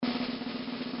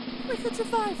We could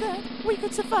survive that. We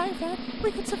could survive that.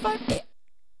 We could survive it.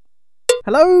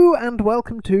 Hello and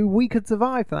welcome to We Could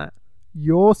Survive That,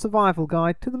 your survival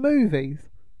guide to the movies.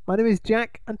 My name is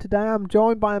Jack, and today I'm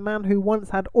joined by a man who once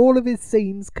had all of his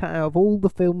scenes cut out of all the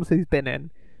films he's been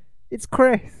in. It's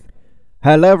Chris.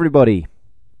 Hello everybody.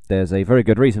 There's a very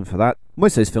good reason for that.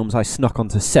 Most of those films I snuck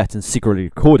onto set and secretly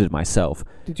recorded myself.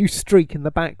 Did you streak in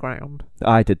the background?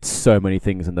 I did so many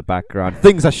things in the background.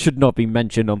 Things that should not be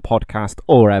mentioned on podcast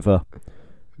or ever.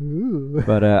 Ooh.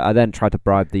 But I then tried to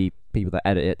bribe the people that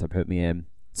edit it to put me in.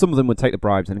 Some of them would take the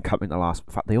bribes and cut me at the last...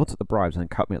 In fact, they all took the bribes and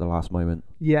cut me at the last moment.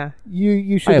 Yeah,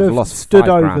 you should have have lost stood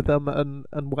over £5 them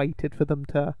and waited for them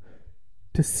to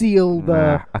seal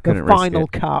the I couldn't risk final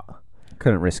it. cut.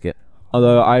 Couldn't risk it.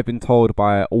 Although I've been told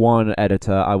by one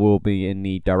editor I will be in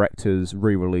the director's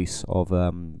re-release of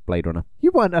Blade Runner.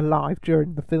 You weren't alive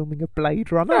during the filming of Blade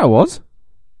Runner. Yeah, I was.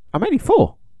 I'm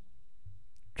 84.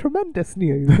 Tremendous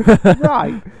news.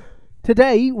 Right.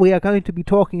 Today we are going to be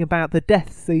talking about the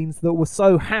death scenes that were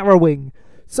so harrowing,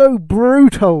 so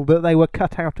brutal that they were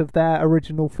cut out of their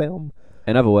original film.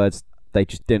 In other words, they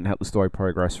just didn't help the story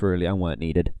progress really and weren't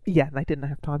needed. Yeah, they didn't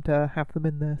have time to have them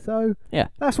in there. So Yeah.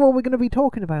 that's what we're going to be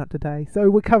talking about today. So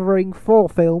we're covering 4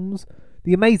 films: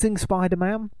 The Amazing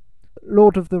Spider-Man,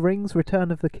 Lord of the Rings: Return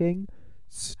of the King,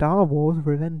 Star Wars: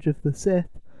 Revenge of the Sith,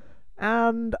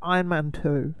 and Iron Man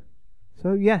 2.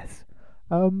 So yes,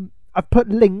 I've put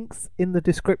links in the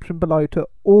description below to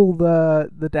all the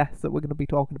deaths that we're going to be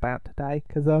talking about today,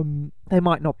 because they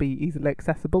might not be easily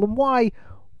accessible. And why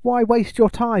waste your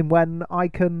time when I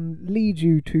can lead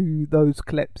you to those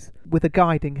clips with a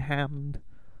guiding hand?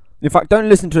 In fact, don't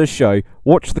listen to the show.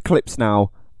 Watch the clips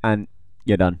now, and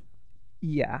you're done.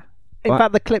 Yeah. In What?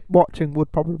 fact, the clip watching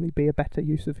would probably be a better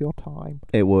use of your time.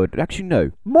 It would. Actually,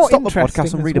 no. More Stop the interesting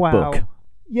podcast and as read a well. book.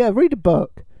 Yeah, read a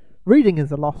book. Reading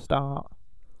is a lost art.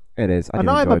 It is. And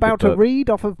I'm about to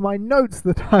read off of my notes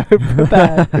that I have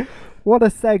prepared. What a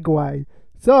segue.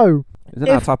 So, Isn't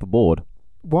that a type of board?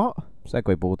 what?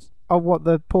 Segway boards. Oh, what,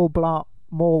 the Paul Blart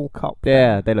Mall cop?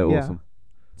 Yeah, they look Yeah. awesome.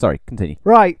 Sorry, continue.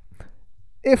 Right.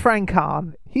 Irfan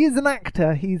Khan. He is an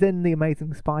actor. He's in The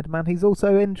Amazing Spider-Man. He's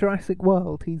also in Jurassic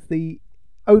World. He's the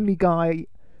only guy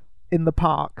in the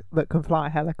park that can fly a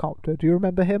helicopter. Do you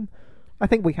remember him? I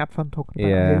think we had fun talking about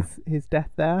Yeah. his death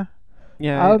there.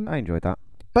 Yeah, Um, I enjoyed that.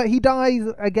 But he dies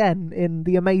again in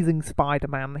The Amazing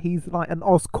Spider-Man. He's like an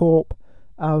Oscorp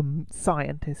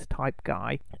scientist type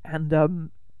guy. And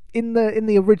in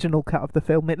the original cut of the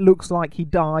film, it looks like he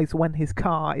dies when his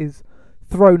car is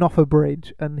thrown off a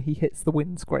bridge and he hits the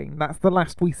windscreen. That's the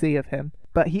last we see of him.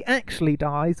 But he actually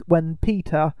dies when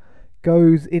Peter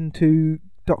goes into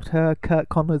Dr. Kurt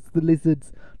Connor's The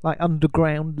Lizard's like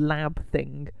underground lab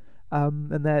thing.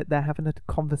 And they're having a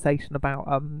conversation about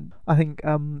I think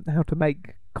how to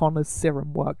make Connor's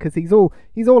serum work, because he's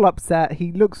all upset.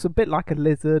 He looks a bit like a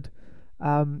lizard.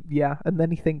 Yeah, and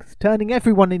then he thinks turning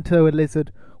everyone into a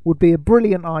lizard would be a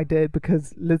brilliant idea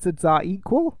because lizards are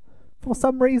equal for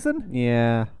some reason.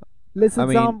 Yeah. Lizards I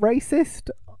mean- aren't racist,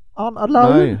 aren't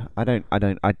alone. No, I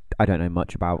don't know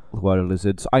much about the world of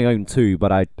lizards. I own 2,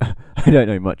 but I don't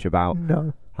know much about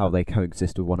No. how they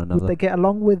coexist with one another. Would they get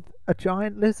along with a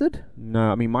giant lizard?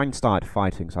 No, I mean mine started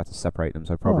fighting, so I had to separate them.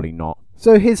 So probably not.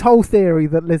 So his whole theory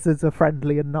that lizards are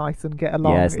friendly and nice and get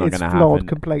along Yeah, it's not is gonna flawed happen.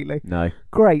 completely. No.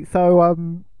 Great. So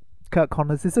Kurt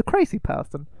Connors is a crazy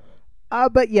person.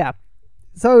 But yeah.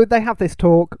 So they have this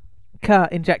talk.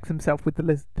 Kurt injects himself with the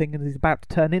lizard thing and he's about to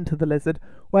turn into the lizard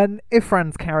when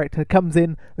Ifran's character comes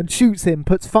in and shoots him,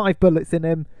 puts 5 bullets in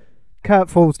him. Kurt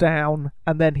falls down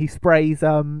and then he sprays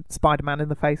Spider-Man in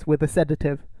the face with a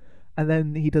sedative. And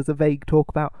then he does a vague talk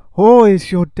about, oh,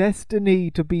 it's your destiny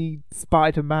to be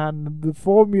Spider-Man, the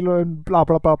formula and blah,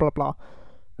 blah, blah, blah, blah.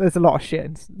 There's a lot of shit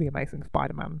in The Amazing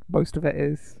Spider-Man. Most of it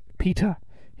is, Peter,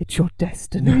 it's your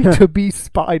destiny to be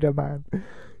Spider-Man.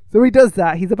 So he does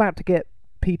that. He's about to get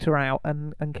Peter out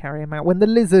and carry him out. When the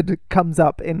lizard comes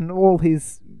up in all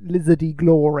his lizardy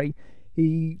glory,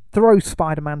 he throws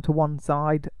Spider-Man to one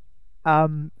side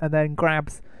and then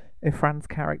grabs Ifran's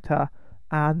character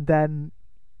and then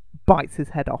bites his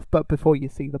head off. But before you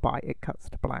see the bite, it cuts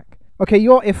to black. Okay,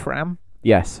 you're Ifran.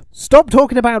 Yes. Stop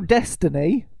talking about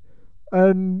destiny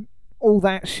and all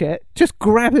that shit. Just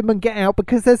grab him and get out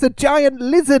because there's a giant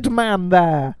lizard man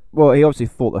there. Well, he obviously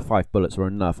thought the 5 bullets were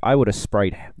enough. I would have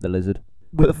sprayed the lizard,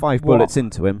 put the 5 what? bullets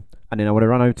into him, and then I would have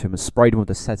run over to him and sprayed him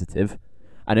with a sedative,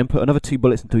 and then put another 2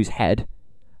 bullets into his head,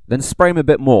 then spray him a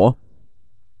bit more,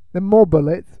 Then more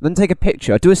bullets. then take a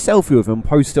picture, do a selfie with him,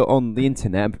 post it on the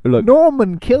internet. Look,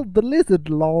 Norman killed the lizard,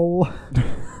 lol.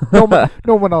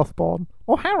 Norman Osborn.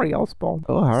 Or Harry Osborn.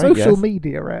 Oh, Harry, Social yes.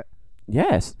 media it.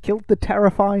 Yes. Killed the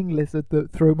terrifying lizard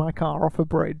that threw my car off a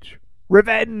bridge.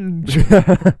 Revenge!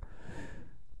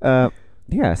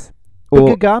 Yes.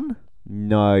 Bigger gun?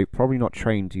 No, probably not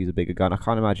trained to use a bigger gun. I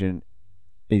can't imagine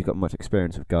he's got much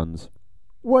experience with guns.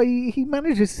 Well, he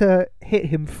manages to hit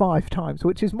him 5 times,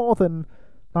 which is more than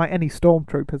like any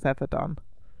stormtrooper's ever done.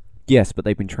 Yes, but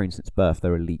they've been trained since birth.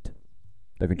 They're elite.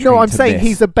 They've been trained No, I'm to saying miss.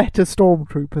 he's a better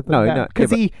stormtrooper than them.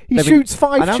 Because he shoots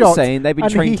 5 and shots. I'm saying they've been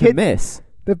and trained he to miss.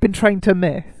 They've been trained to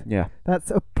miss. Yeah.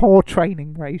 That's a poor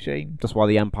training regime. That's why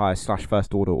the Empire /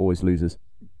 First Order always loses.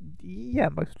 Yeah,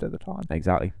 most of the time.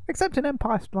 Exactly. Except in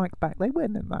Empire Strikes Back, they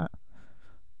win in that.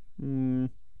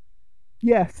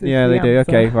 Yes. it's Yeah, the they do.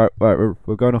 answer. Okay, right,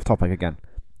 we're going off topic again.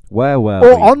 Where were we?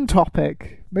 Or on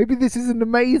topic. Maybe this is an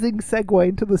amazing segue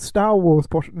into the Star Wars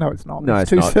portion. No, it's not. No,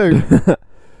 it's it's too not. soon.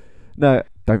 No,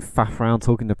 don't faff around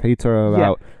talking to Peter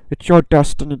about it's your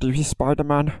destiny to be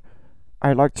Spider-Man.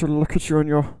 I like to look at you in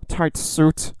your tight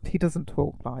suit. He doesn't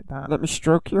talk like that. Let me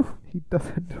stroke you. He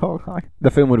doesn't talk like. The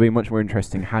film would have been much more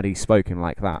interesting had he spoken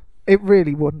like that. It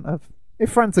really wouldn't have. If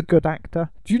Fran's a good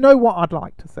actor. Do you know what I'd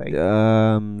like to see?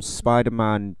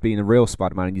 Spider-Man being a real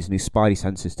Spider-Man and using his spidey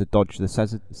senses to dodge the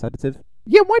sedative.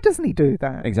 Yeah, why doesn't he do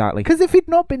that? Exactly. Because if he'd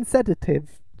not been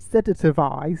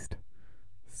sedativized,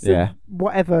 Yeah.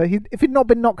 whatever, if he'd not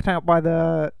been knocked out by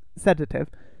the sedative,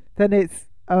 then it's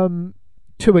 2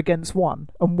 against 1,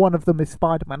 and one of them is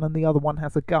Spider-Man, and the other one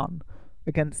has a gun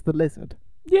against the lizard.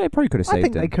 Yeah, he probably could have saved I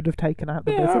think him. they could have taken out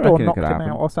the Yeah, I lizard reckon or it knocked could him happen.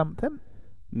 out or something.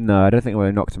 No, I don't think they would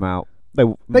have knocked him out.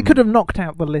 They could have knocked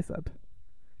out the lizard.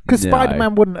 Because No.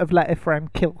 Spider-Man wouldn't have let Ephraim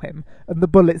kill him, and the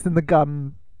bullets in the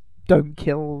gun don't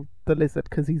kill the lizard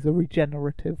because he's a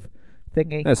regenerative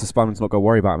thingy. Yeah, so Spider-Man's not going to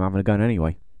worry about him having a gun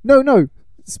anyway. No.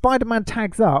 Spider-Man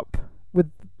tags up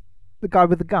with the guy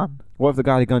with the gun. What if the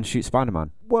guy with the gun shoots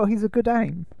Spider-Man? Well, he's a good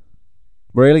aim.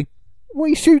 Really? Well,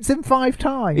 he shoots him 5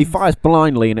 times. He fires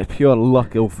blindly and it's pure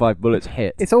luck all 5 bullets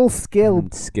hit. It's all skill.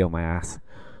 Skill my ass.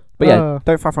 But yeah,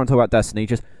 don't faff around and talk about Destiny.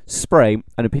 Just spray, and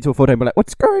then Peter will fall down and be like,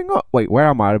 what's going on? Wait, where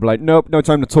am I? I'd be like, nope, no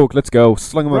time to talk, let's go.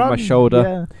 Sling him over my shoulder.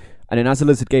 Yeah. And then as the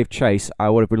lizard gave chase,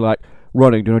 I would have been like,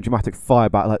 running, doing a dramatic fire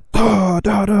back, like, da,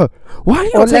 da, da. Why do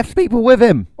you not take people with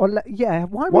him? Or yeah,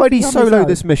 why Why'd he was he on his solo own?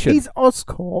 this mission? He's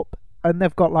Oscorp, and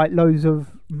they've got like loads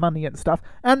of money and stuff.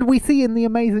 And we see in the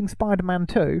Amazing Spider-Man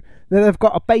 2 that they've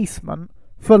got a basement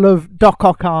full of Doc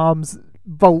Ock arms,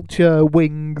 vulture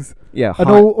wings, Yeah, and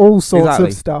all sorts Exactly.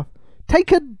 of stuff.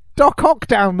 Take a Doc Ock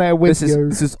down there with you.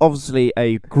 This is obviously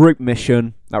a group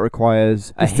mission that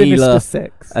requires a The Sinister healer,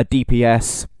 Six. a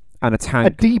DPS, and a A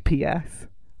tank. DPS.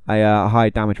 A high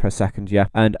damage per second, yeah,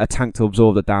 and a tank to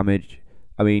absorb the damage.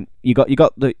 I mean, you got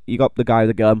the guy with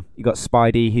the gun. You got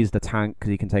Spidey. He's the tank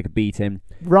because he can take a beating.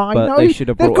 Rhino. But they should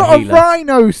have They've brought got a a healer.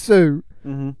 Rhino suit.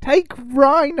 Mm-hmm. Take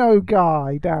Rhino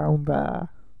guy down there.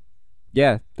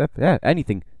 Yeah,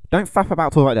 anything. Don't faff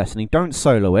about talking about Destiny. Don't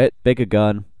solo it. Bigger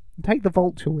gun. Take the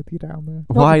vulture with you down there.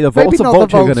 Why Not- what's maybe the not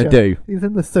vulture going to do? He's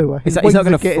in the sewer. His He's not going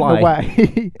gonna to get fly. in the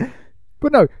way.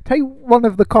 But no, take one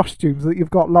of the costumes that you've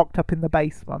got locked up in the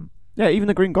basement. Yeah, even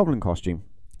the Green Goblin costume.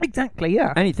 Exactly,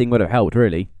 yeah. Anything would have helped,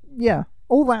 really. Yeah.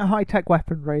 All that high-tech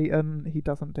weaponry, and he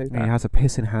doesn't do that. He has a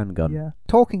pissing handgun. Yeah.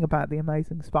 Talking about the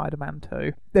Amazing Spider-Man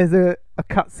 2, there's a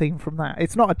cutscene from that.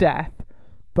 It's not a death,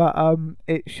 but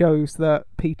it shows that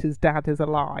Peter's dad is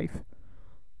alive,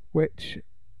 which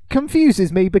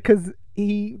confuses me because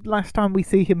last time we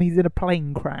see him, he's in a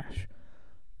plane crash.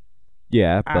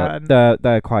 Yeah, but And-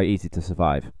 they're quite easy to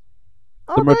survive.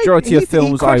 Oh, The no, majority of he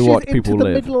films I crashes watch, into people the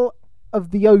live. middle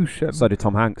of the ocean, So did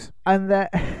Tom Hanks. and they're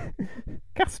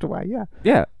Castaway. Yeah,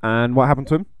 Yeah, and what happened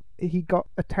to him? he got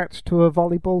attached to a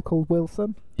volleyball called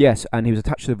Wilson. Yes, and he was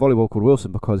attached to the volleyball called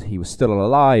Wilson because he was still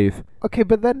alive. Okay,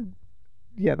 but then,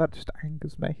 yeah, that just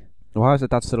angers me. Why is the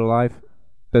dad still alive?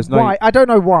 There's no. Why? I don't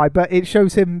know why, but it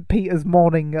shows him Peter's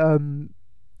mourning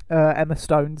Emma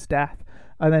Stone's death,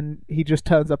 and then he just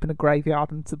turns up in a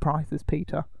graveyard and surprises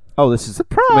Peter. Oh, this is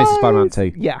Surprise! Amazing Spider-Man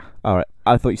 2. Yeah. All right,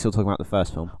 I thought you were still talking about the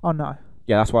first film. Oh no.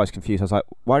 Yeah, that's why I was confused. I was like,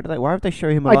 why would they show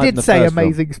him alive I in did the say first film?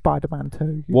 Amazing Spider-Man 2.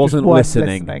 You Wasn't just weren't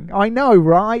listening. I know,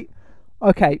 right?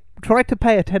 Okay, try to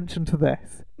pay attention to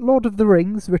this. Lord of the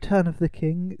Rings, Return of the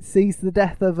King, sees the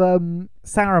death of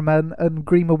Saruman and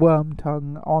Grima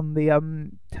Wormtongue on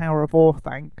the Tower of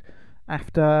Orthanc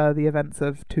after the events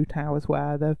of Two Towers,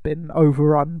 where they've been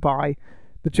overrun by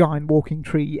the giant walking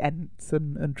tree Ents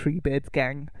and Treebeard's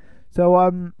gang. So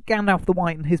Gandalf the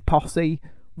White and his posse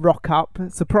rock up,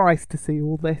 surprised to see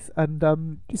all this, and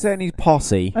You saying he's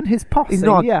posse? his posse, He's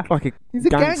not yeah. like a He's a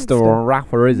gangster or a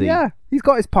rapper, is he? Yeah, he's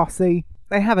got his posse.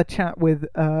 They have a chat with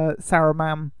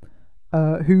Saruman,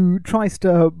 who tries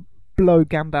to blow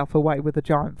Gandalf away with a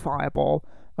giant fireball.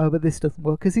 But this doesn't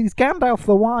work because he's Gandalf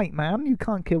the White, man. You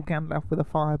can't kill Gandalf with a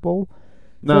fireball.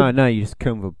 No, you just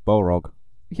kill him with a Balrog.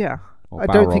 Yeah. Or I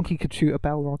don't Balrog. think he could shoot a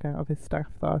Balrog out of his staff,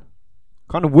 though.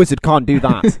 Kind of wizard can't do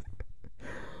that.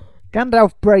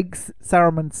 Gandalf breaks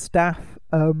Saruman's staff,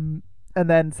 and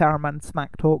then Saruman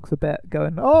smack talks a bit,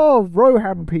 going, "Oh,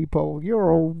 Rohan people, you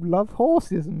all love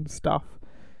horses and stuff."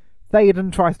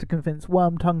 Theoden tries to convince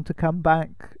Wormtongue to come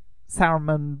back.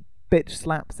 Saruman bitch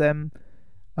slaps him.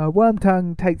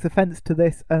 Wormtongue takes offence to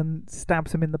this and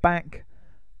stabs him in the back.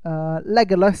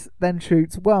 Legolas then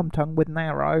shoots Wormtongue with an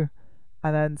arrow,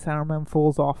 and then Saruman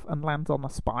falls off and lands on a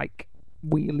spike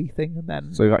wheelie thing, and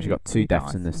then So we've actually got two he deaths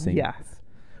dies. in this scene. Yes.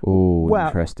 Oh, Well,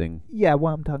 interesting. Yeah,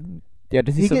 Wormtongue. Yeah,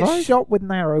 does he He survive? gets shot with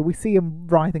an arrow. We see him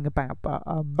writhing about, but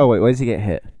Oh wait, where does he get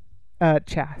hit?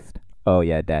 chest. Oh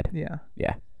yeah, dead. Yeah.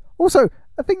 Yeah. Also,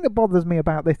 a thing that bothers me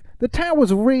about this: the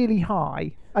tower's really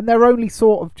high, and they're only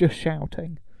sort of just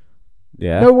shouting.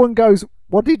 Yeah. No one goes,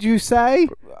 "What did you say?"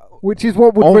 Which is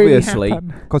what would Obviously, really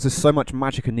happen. because there's so much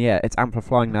magic in the air, it's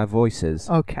amplifying their voices.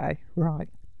 Okay, right.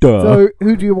 Duh. So,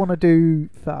 who do you want to do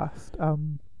first?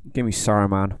 Give me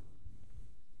Saruman.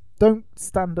 Don't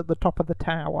stand at the top of the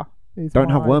tower. Don't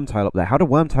have Wormtail up there. How did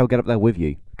Wormtail get up there with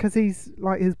you? Because he's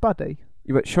like his buddy.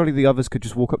 Yeah, but surely the others could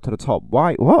just walk up to the top.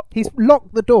 Why? What? He's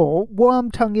locked the door.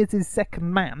 Wormtongue is his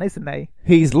second man, isn't he?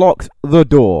 He's locked the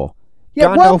door. Yeah,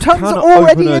 Gandalf Wormtongue's cannot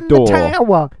already open a in door. the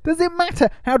tower. Does it matter?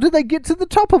 How do they get to the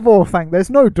top of Orthanc? There's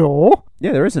no door.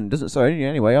 Yeah, there isn't. Doesn't say any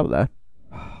anyway up there.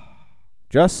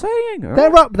 Just saying. All They're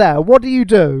right. up there. What do you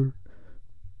do?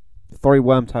 Throw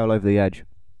Wormtail over the edge.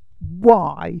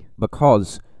 Why?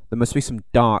 Because there must be some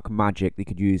dark magic they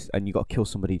could use, and you got to kill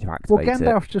somebody to Well, activate it.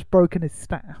 Gandalf's just broken his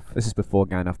staff. This is before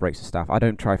Gandalf breaks his staff. I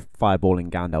don't try fireballing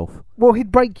Gandalf. Well,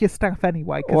 he'd break your staff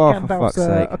anyway, because Oh, for Gandalf's fuck's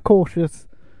sake. a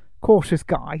cautious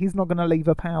guy. He's not going to leave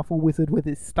a powerful wizard with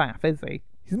his staff, is he?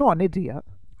 He's not an idiot.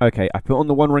 Okay, I put on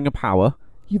the One Ring of Power.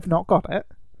 You've not got it.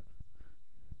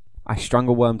 I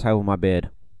strangle Wormtail with my beard.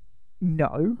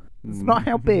 No, it's not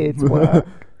how beards work.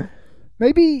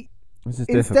 Maybe This is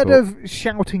instead difficult. of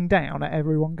shouting down at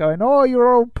everyone, going, "Oh,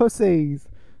 you're all pussies,"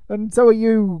 and so are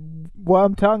you,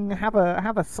 Wormtongue. Have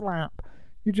a slap.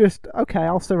 You just, okay,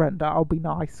 I'll surrender. I'll be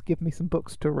nice. Give me some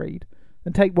books to read,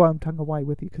 and take Wormtongue away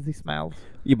with you because he smells.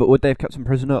 Yeah, but would they have kept him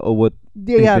prisoner, or would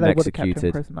Yeah, He's they been would have kept him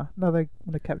executed. prisoner. No, they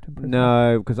would have kept him prisoner.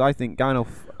 no? Because I think Gandalf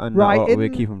and Right, that lot would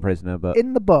in- keep him prisoner. But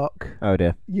In the book, oh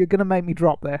dear, you're gonna make me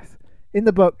drop this. In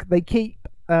the book, they keep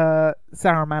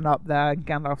Saruman up there, and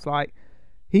Gandalf's like,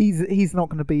 he's not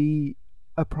gonna be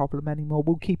a problem anymore.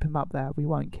 We'll keep him up there. We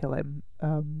won't kill him.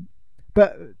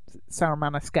 But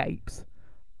Saruman escapes.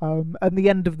 And the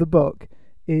end of the book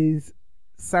is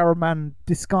Saruman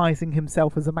disguising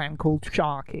himself as a man called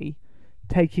Sharky,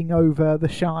 taking over the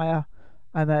Shire,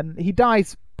 and then he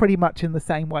dies pretty much in the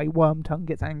same way. Wormtongue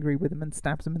gets angry with him and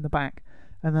stabs him in the back,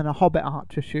 and then a hobbit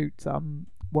archer shoots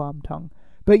Wormtongue.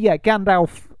 But yeah,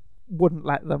 Gandalf wouldn't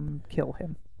let them kill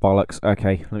him. bollocks.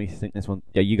 Okay, let me think this one.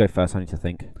 Yeah, you go first. I need to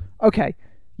think. Okay,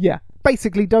 yeah,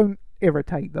 basically don't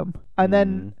irritate them, and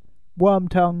then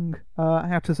Wormtongue,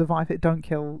 how to survive it, don't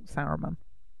kill Saruman.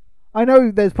 I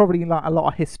know there's probably like a lot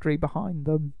of history behind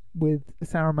them, with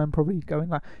Saruman probably going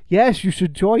like, "Yes, you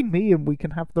should join me, and we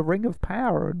can have the Ring of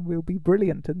Power, and we'll be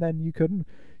brilliant, and then you can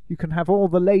have all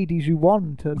the ladies you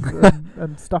want,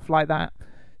 and stuff like that."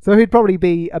 So he'd probably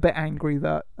be a bit angry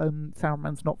that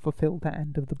Saruman's not fulfilled that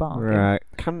end of the bargain. Right.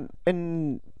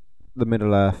 In the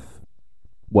Middle Earth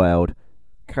world,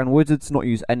 can wizards not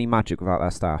use any magic without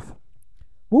their staff?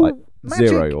 Well, Like magic,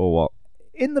 zero or what?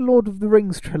 in the Lord of the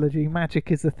Rings trilogy,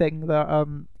 magic is a thing that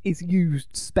is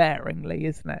used sparingly,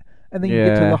 isn't it? And then you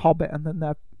get to Yeah. the Hobbit, and then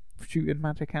they're shooting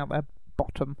magic out their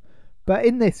bottom. But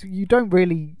in this, you don't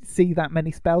really see that many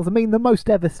spells. I mean, the most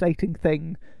devastating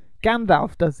thing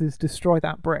Gandalf does is destroy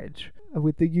that bridge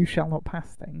with the "You shall not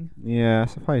pass" thing. Yeah, I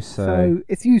suppose so. So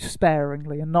it's used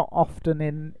sparingly and not often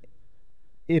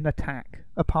in attack,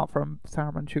 apart from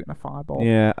Saruman shooting a fireball.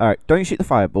 Yeah, alright. Don't shoot the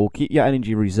fireball. Keep your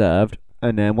energy reserved.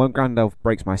 And then when Gandalf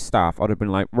breaks my staff, I'd have been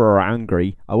like,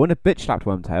 angry. I wouldn't have bitch slapped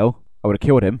Wormtail. I would have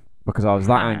killed him because I was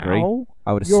that angry. How?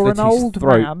 I would have You're slit an his old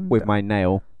throat man. with my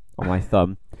nail on my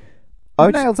thumb.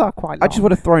 The nails are quite long. I just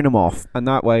would have thrown him off, and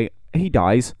that way he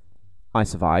dies. I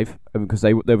survive, and because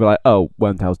they were like, "Oh,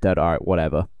 Wormtail's dead. All right,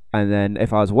 whatever." And then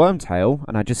if I was Wormtail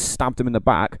and I just stabbed him in the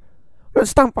back, don't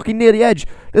stand fucking near the edge.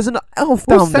 There's an elf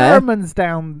down there. Saruman's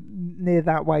down near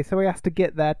that way, so he has to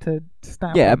get there to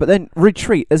stab Yeah, him. but then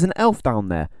retreat. There's an elf down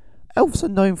there. Elves are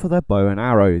known for their bow and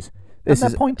arrows. And they're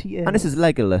pointy ears. And this is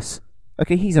Legolas.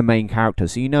 Okay, he's a main character,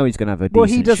 so you know he's gonna have a decent Well,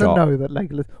 he doesn't shot. know that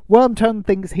Legolas. Wormtongue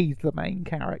thinks he's the main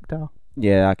character.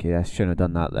 Yeah, okay, I shouldn't have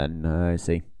done that then. I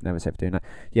see. Never said for doing that.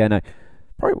 Yeah, no.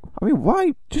 Probably, I mean,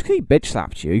 why? Just 'cause he bitch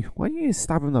slapped you, why didn't you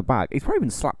stab him in the back? He's probably been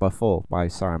slapped before by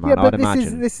Saruman, Yeah, but I'd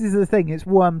imagine. this is the thing. It's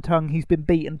Wormtongue. He's been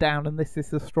beaten down, and this is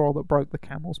the straw that broke the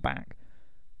camel's back.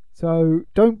 So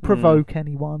don't provoke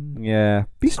anyone. Yeah.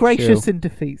 Be just gracious chill. in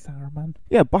defeat, Saruman.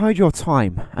 Yeah, bide your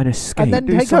time and escape. And then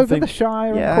Do take something. over the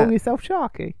Shire Yeah. and call yourself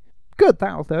Sharky. Good,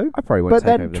 that'll do. I probably won't But take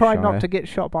then over the try Shire. not to get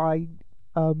shot by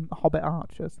Hobbit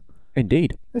archers.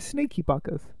 Indeed. They're sneaky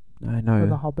buggers. I For know.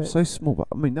 the Hobbits. So small, but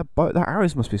I mean, their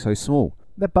arrows must be so small.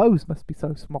 Their bows must be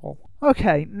so small.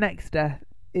 Okay, next death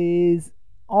is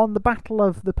on the Battle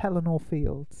of the Pelennor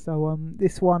Field. So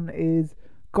this one is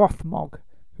Gothmog,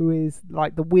 who is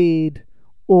like the weird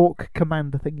orc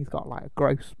commander thing. He's got like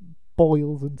gross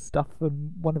boils and stuff,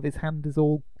 and one of his hand is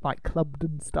all like clubbed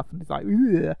and stuff, and he's like,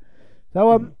 ugh.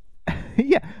 So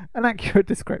yeah, an accurate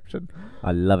description.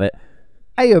 I love it.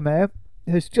 Eomer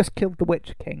has just killed the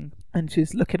Witch King, and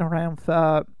she's looking around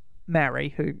for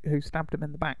Mary, who stabbed him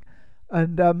in the back.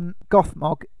 And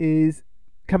Gothmog is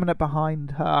coming up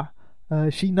behind her.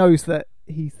 She knows that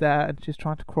he's there, and she's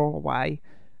trying to crawl away.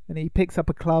 And he picks up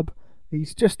a club.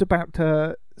 He's just about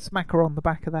to smack her on the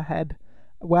back of the head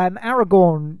when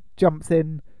Aragorn jumps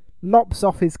in, lops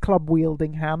off his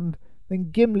club-wielding hand.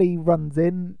 Then Gimli runs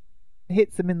in,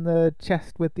 hits him in the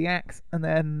chest with the axe, and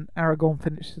then Aragorn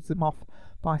finishes him off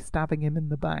by stabbing him in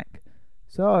the back.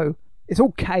 So it's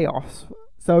all chaos.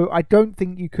 So I don't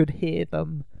think you could hear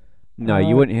them. No,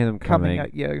 you wouldn't hear them coming coming.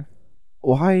 at you.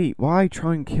 Why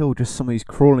try and kill just somebody who's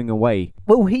crawling away?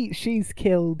 Well, she's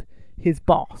killed his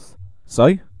boss.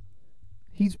 So?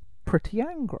 He's pretty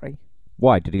angry.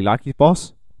 Why? Did he like his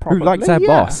boss? Probably, Who likes their yeah.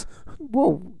 boss?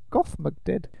 Well, Gothmog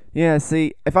did. Yeah,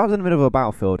 see, if I was in the middle of a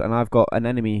battlefield and I've got an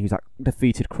enemy who's like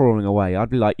defeated crawling away, I'd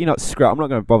be like, you know, screw it, I'm not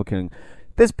going to bother killing.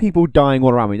 There's people dying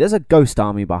all around me. There's a ghost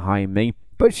army behind me.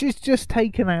 But she's just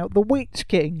taken out the Witch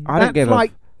King. I don't That's give a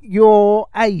like your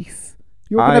ace.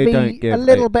 You're I going don't to be give a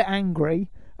little bit angry,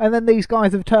 and then these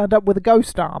guys have turned up with a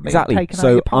ghost army. Exactly. Taken out So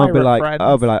your I'll be pirate like, friends.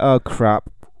 oh crap,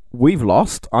 we've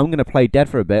lost. I'm going to play dead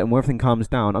for a bit, and when everything calms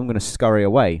down, I'm going to scurry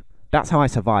away. That's how I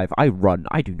survive. I run.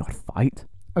 I do not fight.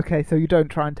 Okay, so you don't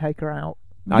try and take her out.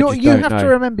 I You just don't have to know.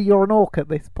 remember you're an orc at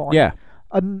this point. Yeah.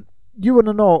 And you and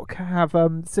an orc have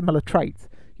similar traits.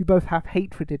 You both have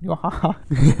hatred in your heart.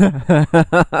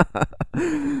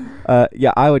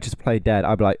 Yeah, I would just play dead.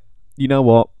 I'd be like, you know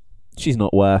what? She's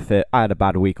not worth it. I had a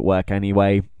bad week at work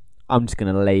anyway. I'm just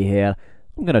going to lay here.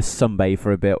 I'm going to sunbathe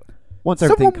for a bit. Once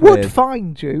everything Someone would clears...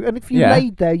 find you, and if you Yeah.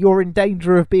 laid there, you're in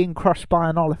danger of being crushed by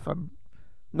an elephant.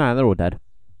 No, they're all dead.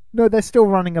 No, they're still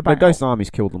running The about. Ghost Army's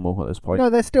killed them all at this point. No,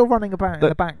 they're still running about in The-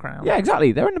 the background. Yeah,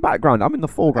 exactly. They're in the background. I'm in the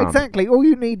foreground. Exactly. All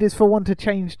you need is for one to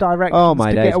change directions Oh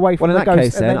my to days. get away from Well, in the that ghost,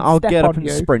 case, and then then I'll step get up on and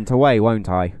you. sprint away, won't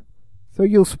I? So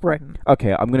you'll sprint.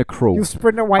 Okay, I'm going to crawl. You'll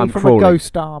sprint away I'm from crawling. a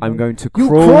ghost army. I'm going to You'll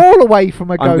crawl. crawl away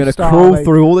from a I'm going ghost to crawl army.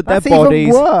 through all the dead That's even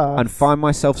bodies worse. and find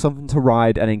myself something to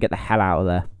ride and then get the hell out of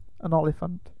there. An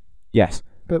elephant, Yes.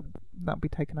 but that'll be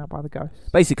taken out by the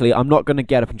ghost. Basically, I'm not going to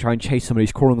get up and try and chase somebody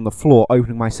who's crawling on the floor,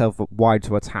 opening myself up wide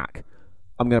to attack.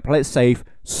 I'm going to play it safe,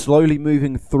 slowly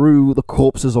moving through the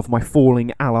corpses of my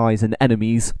falling allies and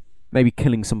enemies, maybe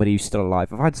killing somebody who's still alive.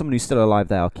 If I had someone who's still alive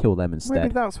there, I'll kill them Maybe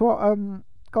instead. that's what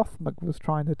Gothmog was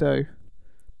trying to do.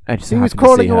 I just He was happened to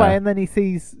crawling see away, her. and then he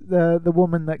sees the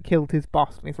woman that killed his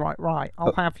boss, and he's like, "Right,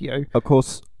 I'll have you." Of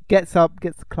course, Gets up,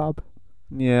 gets the club.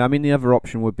 yeah, I mean, the other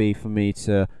option would be for me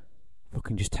to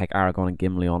fucking just take Aragorn and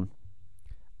Gimli on.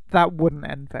 That wouldn't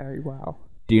end very well.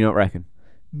 Do you not reckon?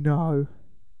 No.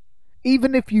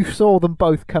 Even if you saw them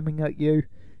both coming at you,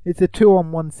 it's a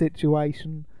 2-on-1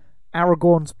 situation.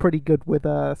 Aragorn's pretty good with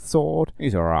a sword.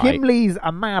 He's alright. Gimli's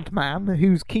a madman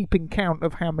who's keeping count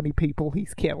of how many people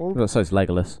he's killed. Well, so's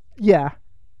Legolas. Yeah.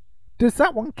 Does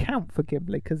that one count for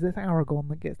Gimli? Because it's Aragorn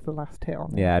that gets the last hit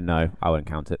on him. Yeah, no, I wouldn't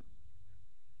count it.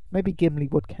 Maybe Gimli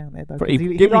would count it, though. But 'cause he-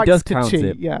 he Gimli likes does to count cheat,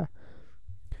 it. yeah.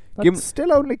 That Gim-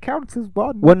 still only counts as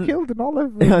one. When- You killed an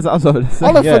elephant. That's what I was about to say,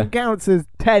 Elephant counts as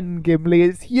 10, Gimli.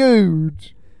 It's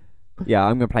huge. Yeah,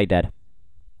 I'm going to play dead.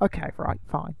 Okay, right,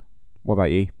 fine. What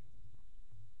about you?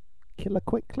 Kill her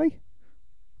quickly?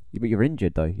 But you're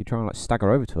injured, though. You're trying to, like,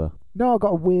 stagger over to her. No, I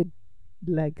got a weird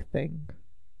leg thing.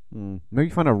 Maybe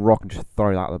find a rock and just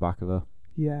throw that at the back of her.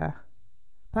 Yeah.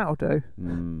 That'll do.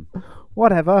 Mm.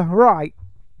 Whatever. Right.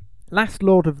 Last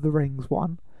Lord of the Rings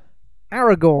one.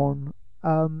 Aragorn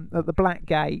at the Black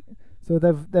Gate. So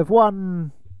they've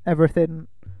won everything.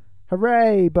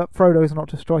 Hooray! But Frodo's not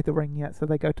destroyed the ring yet, so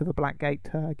they go to the Black Gate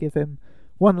to give him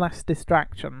one last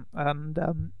distraction. And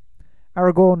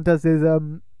Aragorn does his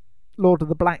Lord of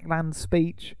the Blacklands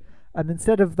speech, and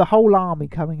instead of the whole army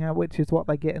coming out, which is what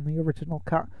they get in the original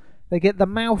cut, they get the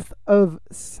mouth of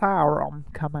Sauron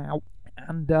come out,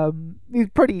 and he's a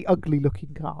pretty ugly looking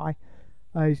guy.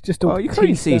 He's just all Oh, you can't even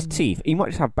teeth see his and- teeth. He might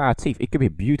just have bad teeth. It could be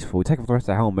beautiful. Take off the rest of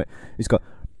the helmet. He's got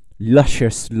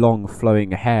luscious, long,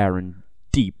 flowing hair and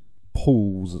deep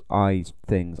pools, eyes,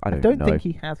 things. I I don't don't know. think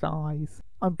he has eyes.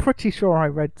 I'm pretty sure I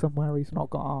read somewhere he's not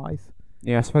got eyes.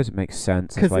 Yeah, I suppose it makes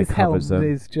sense. That's Because why he his helm covers them.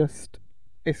 is just...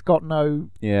 It's got no...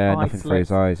 Yeah, eye nothing for his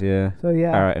slits. eyes, yeah. So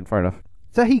yeah. Alright, and fair enough.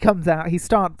 So he comes out, he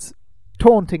starts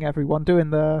taunting everyone, doing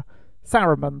the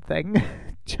Saruman thing.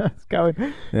 Just going,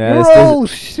 Yeah, you're this all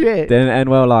shit. didn't end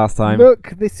well last time.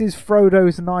 Look, this is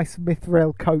Frodo's nice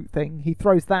mithril coat thing. He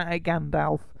throws that at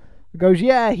Gandalf. He goes,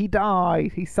 yeah, he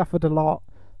died. He suffered a lot.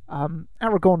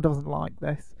 Aragorn doesn't like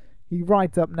this. He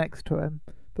rides up next to him.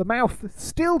 The mouth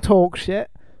still talks shit.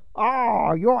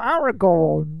 Ah, you're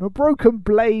Aragorn. A broken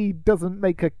blade doesn't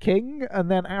make a king. And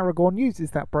then Aragorn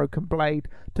uses that broken blade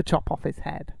to chop off his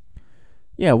head.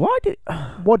 Yeah, why did...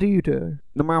 What do you do?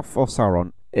 The mouth of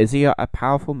Sauron, is he a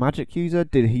powerful magic user?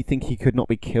 Did he think he could not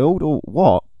be killed, or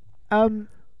what?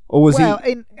 Or was Well,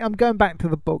 he... I'm going back to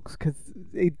the books because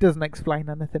it doesn't explain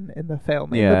anything in the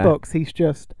film. In Yeah. the books, he's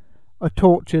just a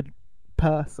tortured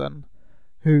person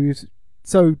who's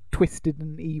so twisted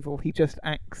and evil. He just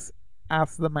acts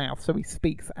as the mouth, so he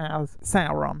speaks as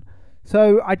Sauron.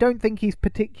 So I don't think he's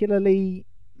particularly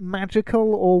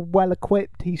magical or well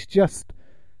equipped. He's just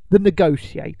the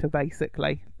negotiator,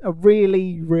 basically. A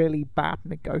really, really bad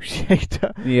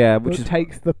negotiator. Yeah, Which which is...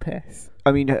 takes the piss.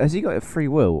 I mean, has he got a free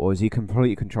will, or is he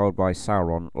completely controlled by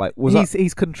Sauron? Like, was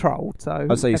He's controlled, so...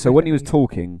 I'd say, so when he was everything-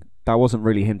 talking, that wasn't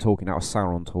really him talking, that was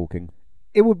Sauron talking.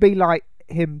 It would be like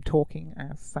him talking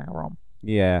as Sauron.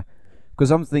 Yeah.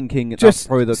 Because I'm thinking that's Just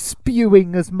probably the...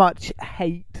 spewing as much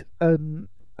hate and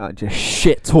just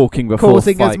shit talking before the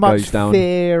causing fight as much goes down.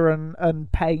 fear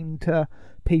and pain to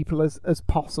people as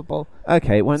possible.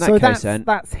 Okay, well in that So case then,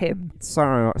 that's him.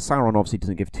 Sauron obviously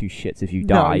doesn't give two shits if you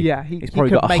No, die. yeah, He's he probably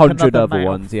could got make 100 another other mouth,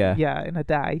 ones, yeah. Yeah, in a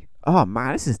day. Oh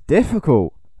man, this is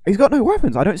difficult. He's got no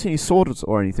weapons. I don't see any swords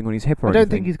or anything on his hip or I don't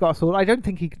anything. think he's got a sword. I don't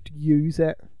think he could use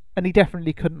it. And he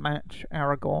definitely couldn't match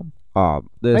Aragorn. Oh,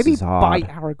 this Maybe is hard. bite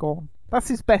Aragorn. That's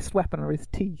his best weapon, are his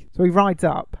teeth. So he rides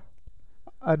up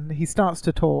and he starts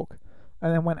to talk.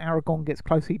 And then when Aragorn gets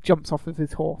close, he jumps off of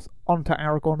his horse onto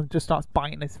Aragorn and just starts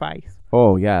biting his face.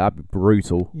 Oh yeah, that'd be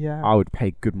brutal. Yeah. I would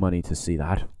pay good money to see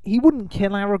that. He wouldn't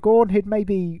kill Aragorn. He'd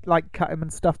maybe like cut him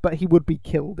and stuff, but he would be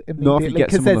killed Not if he immediately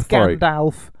gets because him on there's the throat.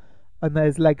 Gandalf and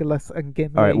there's Legolas and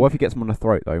Gimli. Alright, what if he gets him on the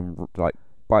throat though, and like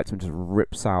bites him and just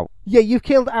rips out? Yeah, you've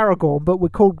killed Aragorn, but we're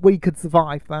called We Could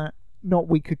Survive That, not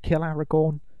We Could Kill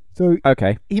Aragorn. So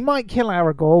Okay, he might kill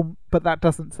Aragorn, but that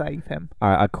doesn't save him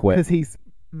I quit. because he's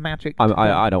magic.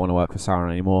 I don't want to work for Sauron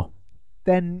anymore.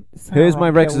 Then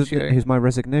Sauron kills you. Here's my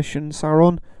resignation,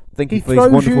 Sauron. Thank He you for these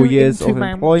throws wonderful you years into of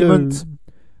Mount employment. Doom.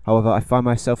 However, I find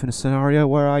myself in a scenario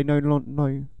where I no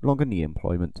longer need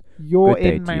employment. You're Good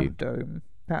day in to you. Mount Doom.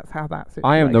 That's how that situation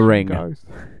I am the ring. goes.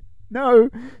 No,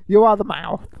 you are the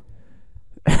mouth.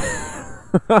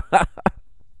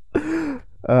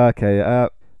 Okay,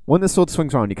 when the sword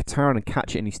swings around, you could turn and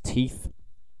catch it in his teeth.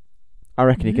 I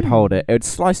reckon he could hold it. It would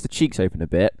slice the cheeks open a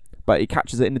bit, but he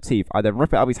catches it in the teeth. I then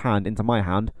rip it out of his hand into my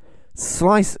hand,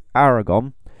 slice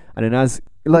Aragorn, and then as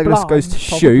Legolas goes to Blind,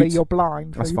 probably. shoot, You're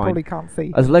blind, so That's you fine. probably can't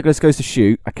see. as Legolas goes to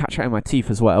shoot, I catch it in my teeth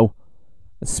as well,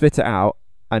 and spit it out,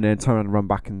 and then turn and run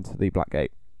back into the Black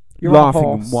Gate, You're on a laughing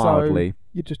horse, wildly. So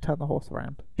you just turn the horse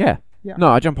around. Yeah. Yeah. No,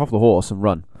 I jump off the horse and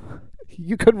run.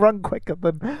 You can run quicker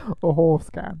than a horse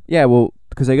can. Yeah, well,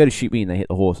 because they go to shoot me and they hit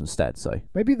the horse instead, so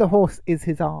Maybe the horse is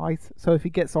his eyes, so if he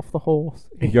gets off the horse,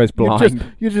 he goes you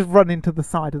blind. just run into the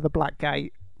side of the Black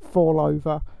Gate, fall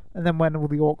over, and then when all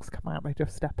the orcs come out, they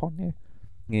just step on you.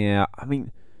 Yeah, I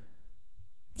mean,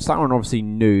 Sauron obviously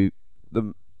knew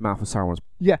the mouth of Sauron was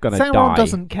Yeah, Gonna Sauron die.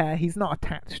 doesn't care. He's not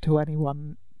attached to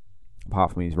anyone.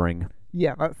 apart from his ring.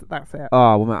 Yeah, that's it.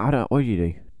 Oh, well, man, I don't. What do you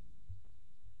do?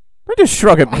 Don't just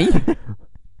shrug at me.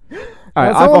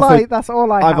 Alright, That's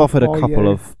all I I've have offered a for couple you.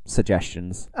 of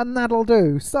suggestions. And that'll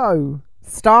do. So,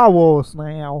 Star Wars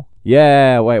now.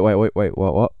 Yeah, wait,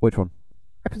 what? Which one?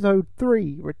 Episode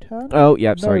 3, Return? Oh, yeah,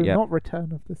 no, sorry, yeah. not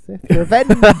Return of the Sith. Revenge.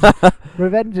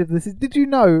 Revenge of the Sith. Did you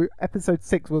know Episode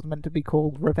 6 was meant to be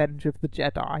called Revenge of the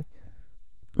Jedi?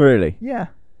 Really? Yeah.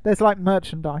 There's like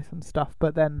merchandise and stuff,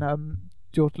 but then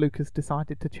George Lucas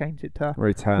decided to change it to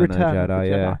Return, Return of of the Jedi,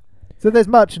 yeah. So there's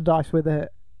merchandise with it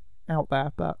out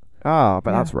there, but Ah, but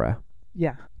Yeah. that's rare.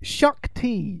 yeah.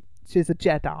 Shakti, which is a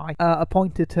Jedi,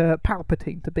 appointed to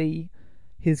Palpatine to be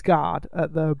his guard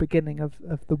at the beginning of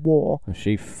the war.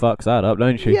 She fucks that up,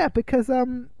 don't she? Yeah, because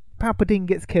Palpatine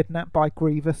gets kidnapped by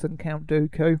Grievous and Count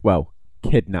Dooku. Well,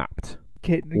 kidnapped.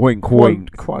 Wink, Quote,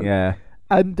 wink. quote. Yeah.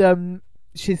 And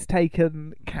she's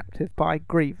taken captive by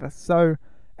Grievous. So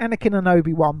Anakin and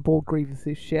Obi-Wan board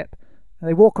Grievous's ship. And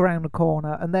they walk around the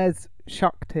corner, and there's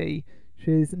Shakti.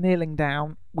 She's kneeling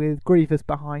down with Grievous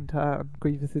behind her and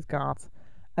Grievous's guards.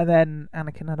 And then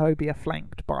Anakin and Obi are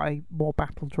flanked by more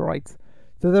battle droids.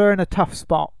 So they're in a tough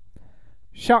spot.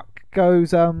 Shuck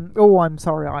goes, oh, I'm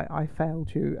sorry, I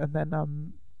failed you. And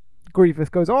then Grievous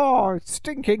goes, oh,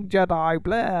 stinking Jedi,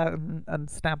 Blair, and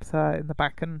stabs her in the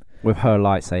back. And with her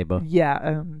lightsaber.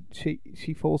 yeah,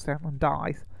 she falls down and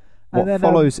dies. What And then,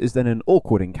 follows is then an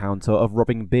awkward encounter of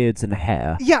rubbing beards and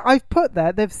hair. Yeah, I've put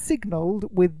there, they've signalled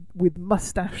with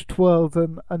mustache twirls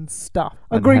and stuff.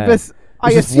 And And Grievous,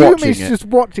 I He's just assume watching he's it. just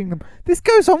watching them. This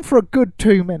goes on for a good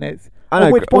 2 minutes. I know,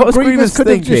 At which what point was Grievous Grievous could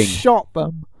have thinking? just shot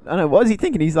them. I know, what is he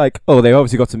thinking? He's like, oh, they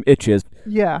obviously got some itches.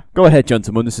 Yeah. Go ahead,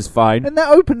 gentlemen, this is fine. And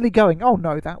they're openly going, oh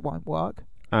no, that won't work.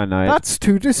 I know. That's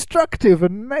too destructive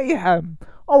and mayhem.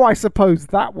 Oh, I suppose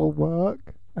that will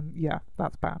work. And yeah,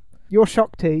 that's bad. You're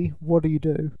Shakti, what do you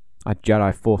do? I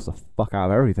Jedi force the fuck out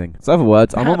of everything. So, in other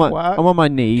words, I'm That'd work. on my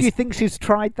Do knees. you think she's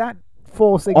tried that?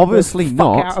 Forcing Obviously the fuck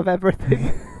not. out of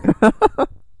everything?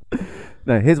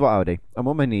 No, here's what I would do. I'm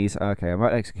on my knees. Okay, I'm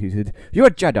about executed. You're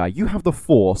a Jedi. You have the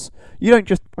Force. You don't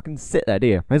just fucking sit there, do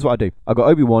you? Here's what I do. I got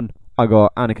Obi-Wan. I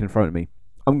got Anakin in front of me.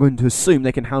 I'm going to assume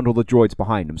they can handle the droids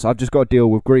behind them. So I've just got to deal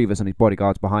with Grievous and his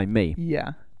bodyguards behind me.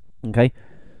 Yeah. Okay?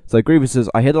 So Grievous says,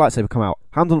 I hear the lightsaber come out.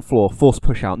 Hands on the floor. Force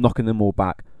push out, knocking them all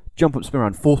back. Jump up, spin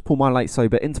around. Force pull my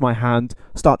lightsaber into my hand.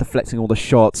 Start deflecting all the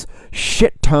shots.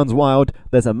 Shit turns wild.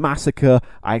 There's a massacre.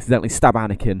 I accidentally stab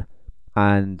Anakin.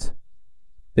 And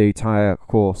the entire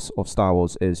course of Star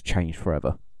Wars is changed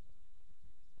forever.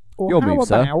 Or Your how move,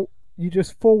 sir. about you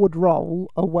just forward roll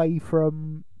away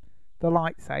from the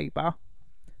lightsaber,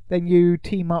 then you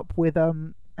team up with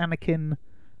Anakin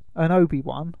and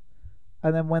Obi-Wan,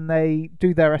 and then when they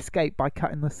do their escape by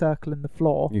cutting the circle in the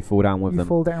floor, You fall down with you them.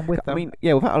 fall down with them. I mean,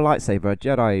 yeah, without a lightsaber, a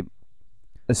Jedi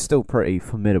is still pretty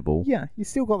formidable. yeah, you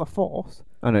still got the Force.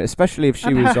 I know, especially if she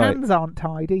and was her like... hands aren't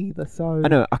tied either, so... I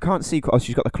know, I can't see... Oh,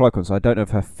 she's got the cloak on, so I don't know if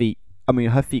her feet... I mean,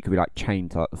 her feet could be like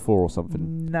chained to like the floor or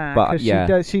something. Nah, But, because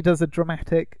yeah. she does a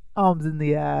dramatic arms in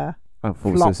the air, And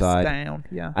falls to the flops side. down,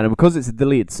 yeah. And because it's a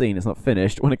deleted scene, it's not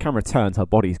finished. When the camera turns, her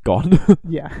body's gone.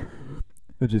 Yeah.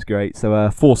 Which is great. So,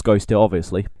 Force goes still,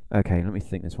 obviously. Okay, let me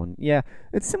think this one. Yeah,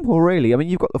 it's simple, really. I mean,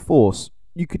 you've got the Force.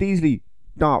 You could easily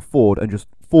dart forward and just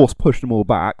Force push them all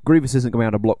back. Grievous isn't going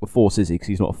to be able to block the Force, is he? Because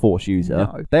he's not a Force user.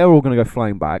 No. They're all going to go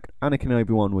flying back. Anakin and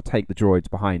Obi-Wan will take the droids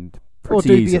behind Or pretty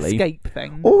do easily. the escape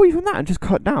thing. Or even that, and just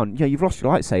cut down. Yeah, you've lost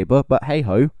your lightsaber, but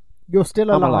hey-ho. You're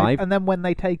still I'm alive, alive. and then when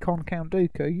they take on Count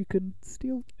Dooku, you can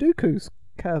steal Dooku's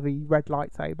curvy red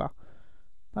lightsaber.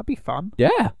 That'd be fun.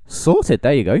 Yeah, sorted.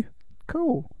 There you go.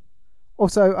 Cool.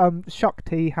 Also,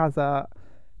 Shakti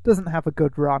doesn't have a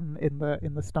good run in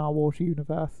the Star Wars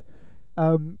universe,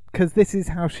 because this is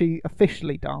how she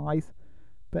officially dies.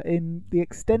 But in the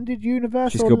extended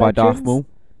universe, She's or killed by Darth Legends, Maul.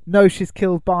 No, she's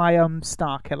killed by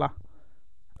Starkiller,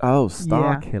 Oh,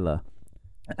 Star Yeah. Killer.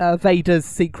 Vader's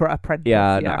secret apprentice.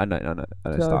 Yeah, I know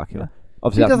So, Star Killer. She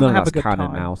Obviously, doesn't none have of a that's good canon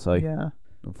time. now, so Yeah.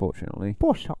 unfortunately.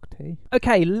 Poor Shakti.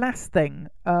 Okay, last thing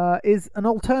is an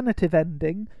alternative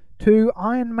ending to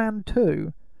Iron Man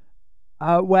 2,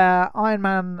 where Iron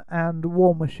Man and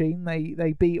War Machine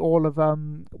they beat all of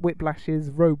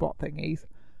Whiplash's robot thingies,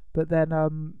 but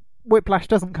then Whiplash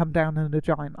doesn't come down in a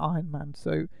giant Iron Man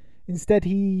suit. Instead,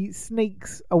 he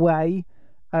sneaks away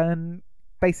and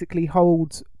basically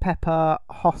holds Pepper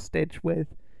hostage with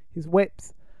his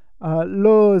whips,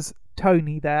 lures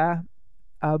Tony there.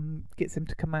 Gets him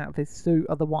to come out of his suit,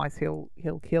 otherwise he'll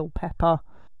kill Pepper.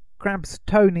 Grabs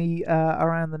Tony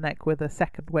around the neck with a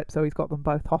second whip, so he's got them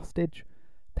both hostage.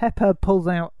 Pepper pulls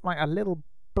out like a little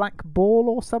black ball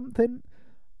or something.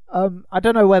 I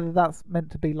don't know whether that's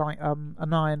meant to be like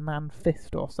an Iron Man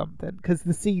fist or something, because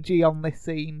the CG on this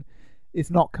scene is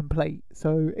not complete,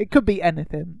 so it could be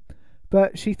anything.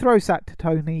 But she throws that to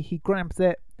Tony, he grabs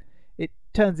it, it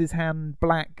turns his hand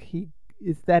black, he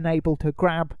is then able to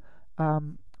grab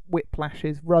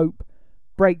Whiplash's rope,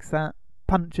 breaks that,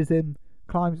 punches him,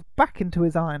 climbs back into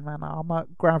his Iron Man armour,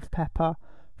 grabs Pepper,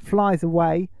 flies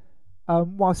away.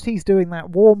 Whilst he's doing that,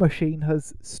 War Machine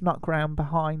has snuck round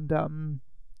behind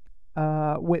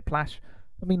Whiplash.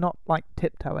 I mean, not like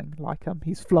tiptoeing, like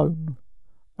he's flown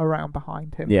around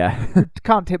behind him. Yeah.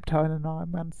 Can't tiptoe in an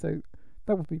Iron Man suit.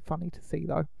 That would be funny to see,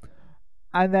 though.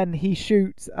 And then he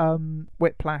shoots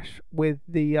Whiplash with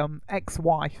the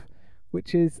ex-wife,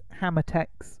 which is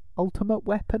Hammertech's ultimate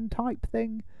weapon type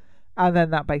thing. And then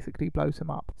that basically blows him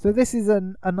up. So this is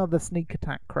another sneak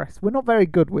attack, Chris. We're not very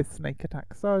good with sneak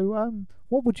attack. So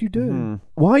what would you do?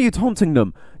 Why are you taunting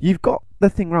them? You've got the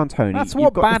thing around Tony. That's You've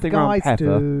what got bad the thing around guys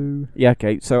Pepper. do. Yeah,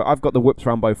 okay. So I've got the whips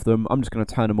around both of them. I'm just going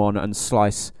to turn them on and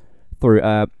slice through.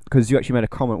 Because you actually made a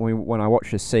comment when I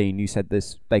watched this scene. You said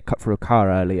they cut through a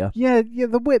car earlier. Yeah,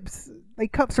 the whips, they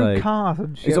cut through So, cars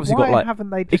and shit. he's obviously Why got, like- haven't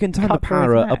they just He can turn the cut through his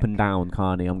power neck? up and down,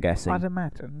 can't he? I'm guessing. I'd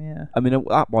imagine, yeah. I mean, at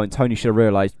that point, Tony should have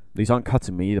realised these aren't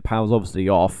cutting me. The power's obviously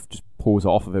off. Just pulls it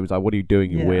off of him. He's like, "What are you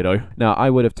doing, you Yeah. weirdo?" Now, I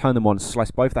would have turned them on,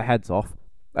 sliced both their heads off,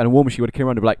 and a War Machine would have came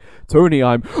around and be like, "Tony,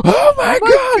 I'm oh my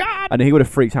god!" And he would have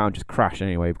freaked out and just crashed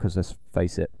anyway. Because let's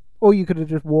face it, Or you could have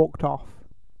just walked off,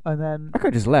 and then I could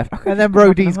have just left. and then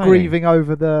Rhodey's grieving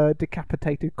over the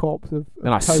decapitated corpse of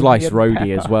And I Tony slice and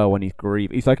Rhodey as Pepper. well when he's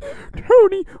grieving. He's like,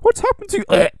 "Tony, what's happened to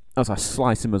you?" As I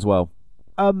slice him as well.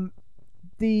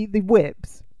 The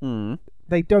whips,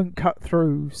 they don't cut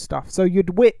through stuff. So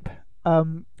you'd whip I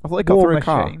thought they cut War through a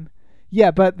car. Machine.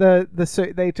 Yeah, but the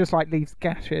suit, they just like leaves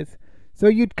gashes. So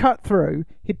you'd cut through,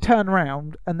 he'd turn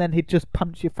around, and then he'd just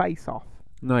punch your face off.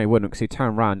 No, he wouldn't, because he'd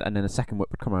turn around and then a second whip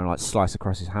would come around and like slice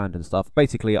across his hand and stuff.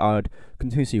 Basically, I'd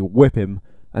continuously whip him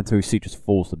until his suit just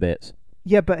falls to bits.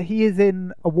 Yeah, but he is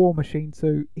in a War Machine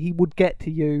suit. He would get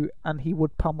to you, and he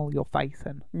would pummel your face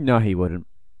in. No, he wouldn't.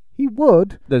 He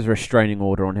would. There's a restraining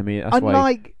order on him. That's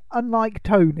why. Unlike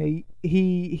Tony,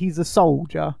 he's a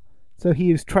soldier, so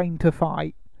he is trained to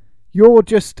fight. You're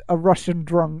just a Russian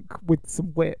drunk with some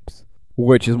whips.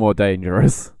 Which is more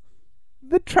dangerous?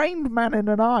 The trained man in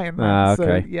an Iron Man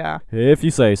okay. suit, yeah. If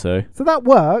you say so. So that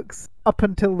works up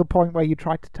until the point where you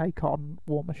try to take on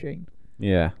War Machine.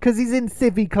 Yeah. Because he's in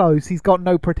civvy clothes, he's got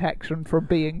no protection from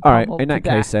being Alright, pummeled in that to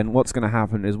case death. then, what's going to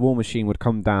happen is War Machine would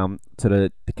come down to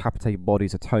the decapitated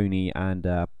bodies of Tony and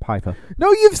Piper.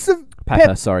 No,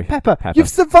 Pepper, sorry. Pepper, Pepper. you've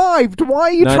survived. Why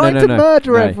are you No, trying no, to no,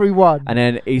 murder no. everyone? And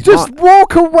then he's Just not...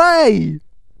 walk away.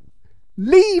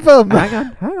 Leave him.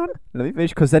 Hang on. Let me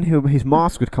finish, because then his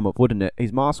mask would come up, wouldn't it?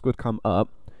 His mask would come up,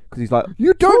 because he's like...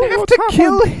 You don't "Oh, have what's to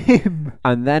kill happened?" him.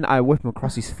 And then I whip him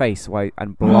across his face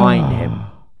and blind him.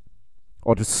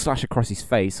 Or just slash across his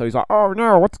face. So he's like, "Oh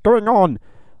no, what's going on?"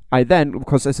 I then,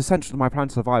 because it's essential to my plan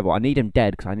of survival, I need him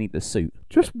dead because I need the suit.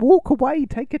 Just walk away.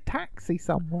 Take a taxi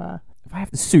somewhere. If I have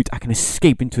the suit, I can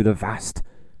escape into the vast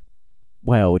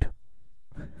world.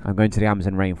 I'm going to the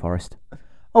Amazon rainforest.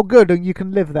 Oh, good. And you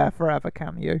can live there forever,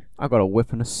 can you? I've got a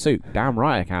whip and a suit. Damn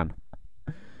right I can.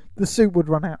 The suit would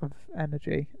run out of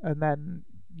energy, and then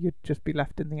you'd just be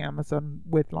left in the Amazon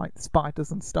with like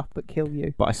spiders and stuff that kill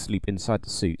you. But I sleep inside the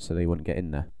suit so they wouldn't get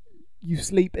in there. You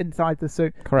sleep inside the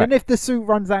suit. Correct. And if the suit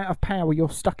runs out of power, you're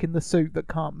stuck in the suit that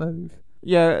can't move.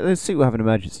 Yeah, the suit will have an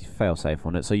emergency failsafe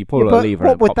on it, so you pull Yeah, a but lever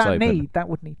what and it would pops that open. need? That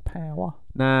would need power.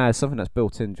 Nah, it's something that's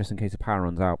built in just in case the power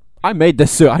runs out. I made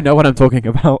this suit. I know what I'm talking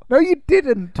about. No, you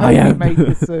didn't. I Tony am. made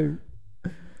the suit.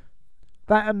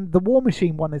 That and the War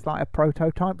Machine one is like a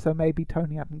prototype, so maybe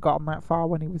Tony hadn't gotten that far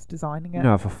when he was designing it.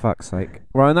 No, for fuck's sake.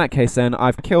 Well, in that case then,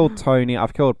 I've killed Tony,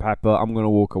 I've killed Pepper, I'm going to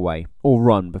walk away. Or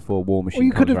run before War Machine Or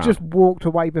you could comes have round. just walked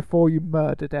away before you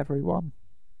murdered everyone.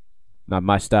 Not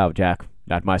my style, Jack.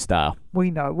 Not my style. We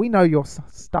know your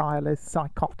style is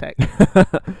psychotic.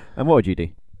 And what would you do?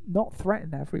 Not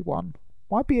threaten everyone.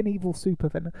 Why be an evil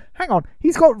supervillain? Hang on,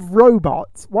 he's got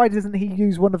robots. Why doesn't he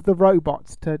use one of the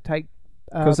robots to take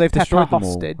Because they've Pepper destroyed them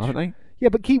all, hostage? haven't they? Yeah,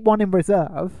 but keep one in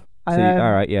reserve. See,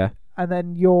 alright, yeah. And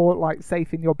then you're like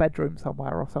safe in your bedroom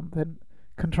somewhere or something,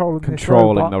 controlling this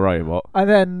Controlling robot. the robot. And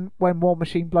then when War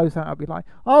Machine blows out, I'll be like,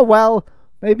 oh well,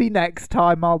 maybe next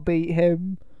time I'll beat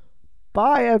him.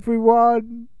 Bye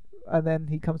everyone. And then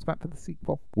he comes back for the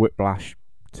sequel. Whiplash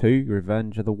 2,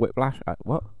 Revenge of the Whiplash.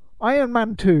 What? Iron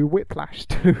Man 2, Whiplash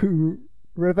 2,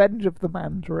 Revenge of the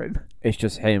Mandarin. It's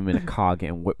just him in a car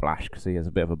getting whiplash because he has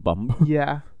a bit of a bump.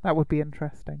 Yeah, that would be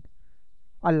interesting.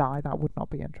 I lie, that would not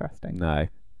be interesting. No.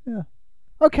 Yeah.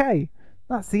 Okay,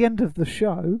 that's the end of the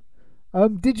show.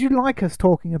 Did you like us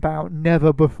talking about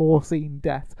never before seen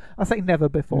deaths? I say never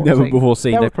before Never seen. before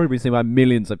seen. They're- They've probably been seen by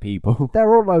millions of people.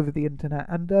 They're all over the internet.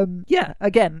 And yeah,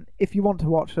 again, if you want to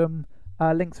watch them,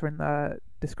 links are in the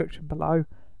description below.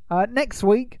 Next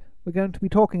week, we're going to be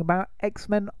talking about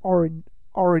X-Men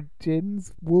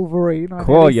Origins Wolverine. I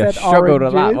Cool, nearly you said struggled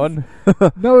at that oranges.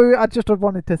 one. No, I just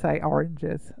wanted to say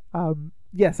oranges.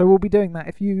 Yeah, so we'll be doing that.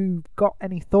 If you've got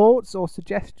any thoughts or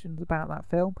suggestions about that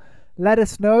film, let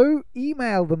us know.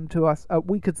 Email them to us at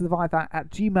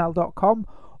wecouldsurvivethat@gmail.com.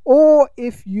 Or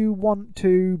if you want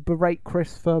to berate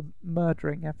Chris for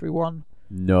murdering everyone,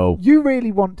 No. you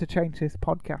really want to change this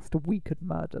podcast to We Could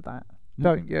Murder That,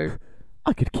 don't you?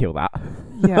 I could kill that.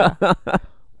 Yeah.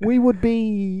 We would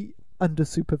be under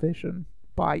supervision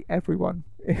by everyone.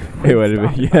 If we It would have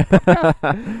started been, that yeah.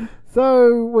 podcast.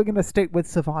 So we're going to stick with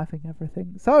surviving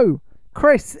everything. So,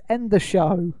 Chris, end the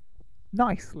show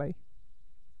nicely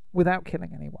without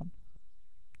killing anyone.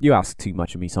 You ask too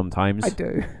much of me sometimes. I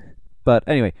do. But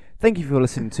anyway, thank you for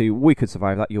listening to We Could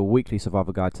Survive That, your weekly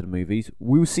survival guide to the movies.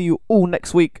 We'll see you all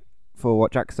next week for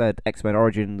what Jack said, X-Men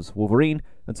Origins Wolverine.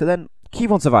 Until then,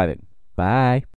 keep on surviving. Bye.